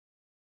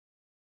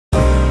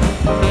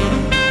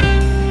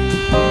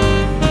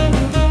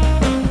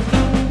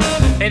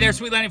there,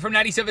 Sweet Lenny from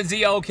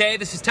 97ZOK.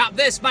 This is Top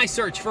This, my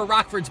search for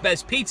Rockford's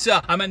best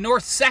pizza. I'm at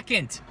North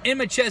 2nd in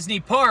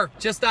Machesney Park,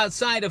 just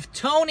outside of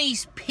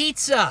Toni's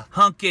Pizza.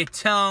 Hunky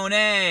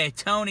Tony,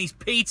 Toni's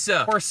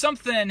Pizza. Or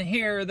something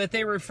here that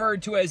they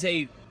referred to as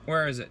a,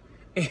 where is it?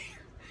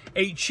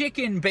 A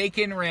chicken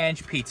bacon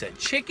ranch pizza.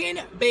 Chicken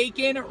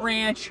bacon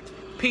ranch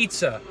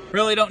pizza.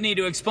 Really don't need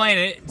to explain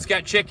it. It's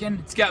got chicken,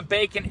 it's got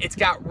bacon, it's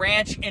got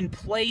ranch in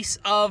place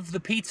of the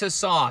pizza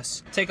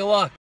sauce. Take a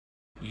look.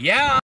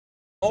 Yeah,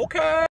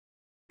 okay.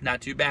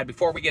 Not too bad.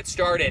 Before we get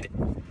started,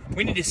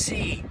 we need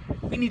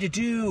to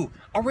do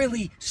a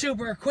really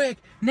super quick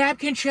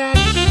napkin check.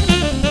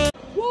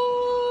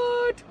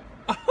 What?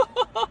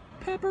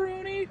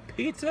 Pepperoni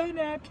pizza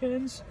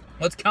napkins.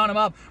 Let's count them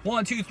up.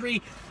 1, 2,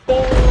 3, 4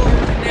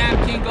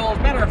 napkin goals.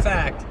 Matter of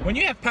fact, when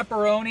you have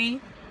pepperoni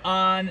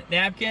on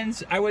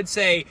napkins, I would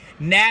say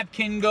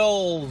napkin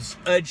goals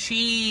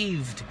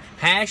achieved.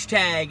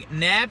 Hashtag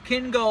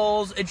napkin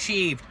goals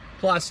achieved.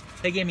 Plus,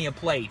 they gave me a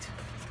plate.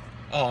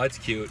 Oh, it's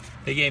cute.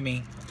 They gave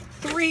me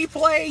 3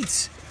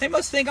 plates. They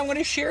must think I'm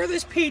gonna share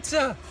this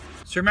pizza.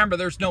 So remember,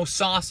 there's no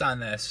sauce on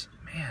this.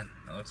 Man,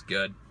 that looks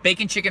good.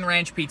 Bacon chicken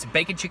ranch pizza,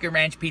 bacon chicken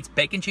ranch pizza,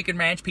 bacon chicken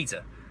ranch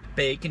pizza,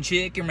 bacon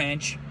chicken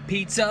ranch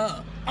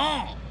pizza.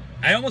 Oh,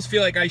 I almost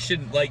feel like I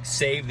should like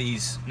save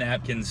these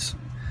napkins.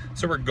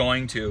 So we're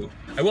going to.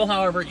 I will,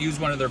 however, use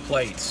one of their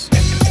plates.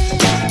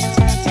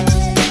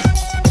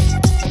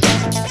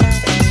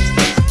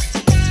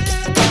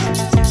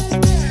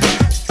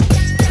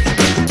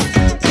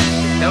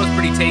 That was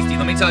pretty tasty.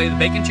 Let me tell you, the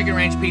bacon chicken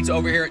ranch pizza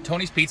over here at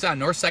Toni's Pizza on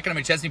North 2nd in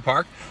Machesney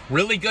Park.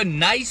 Really good,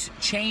 nice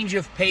change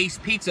of pace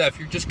pizza. If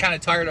you're just kind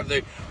of tired of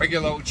the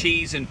regular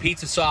cheese and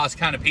pizza sauce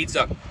kind of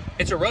pizza,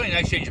 it's a really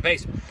nice change of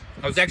pace.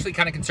 I was actually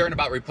kind of concerned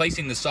about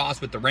replacing the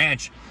sauce with the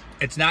ranch.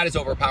 It's not as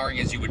overpowering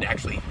as you would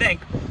actually think.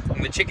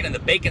 And the chicken and the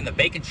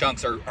bacon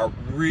chunks are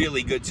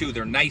really good too.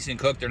 They're nice and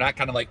cooked. They're not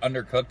kind of like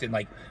undercooked and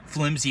like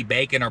flimsy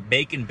bacon or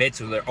bacon bits,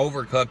 so they're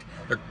overcooked.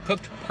 They're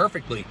cooked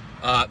perfectly.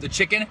 The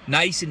chicken,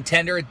 nice and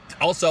tender.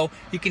 Also,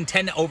 you can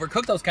tend to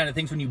overcook those kind of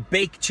things when you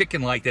bake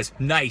chicken like this,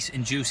 nice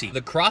and juicy.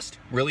 The crust,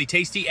 really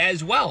tasty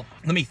as well.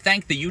 Let me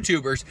thank the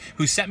YouTubers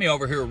who sent me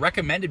over here, who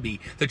recommended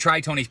me to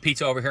try Toni's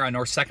Pizza over here on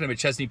North 2nd in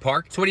Machesney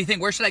Park. So what do you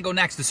think? Where should I go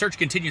next? The search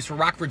continues for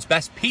Rockford's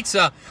best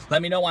pizza.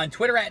 Let me know on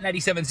Twitter at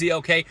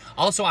 97ZOK.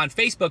 Also on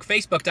Facebook,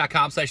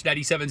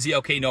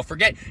 facebook.com/97ZOK. Don't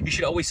forget, you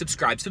should always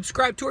subscribe.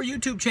 Subscribe to our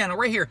YouTube channel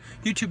right here,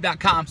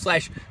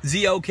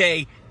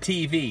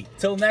 youtube.com/ZOKTV.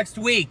 Till next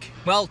week,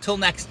 well, till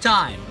next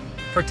time,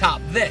 for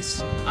Top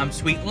This, I'm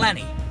Sweet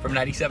Lenny from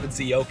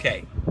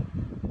 97ZOK.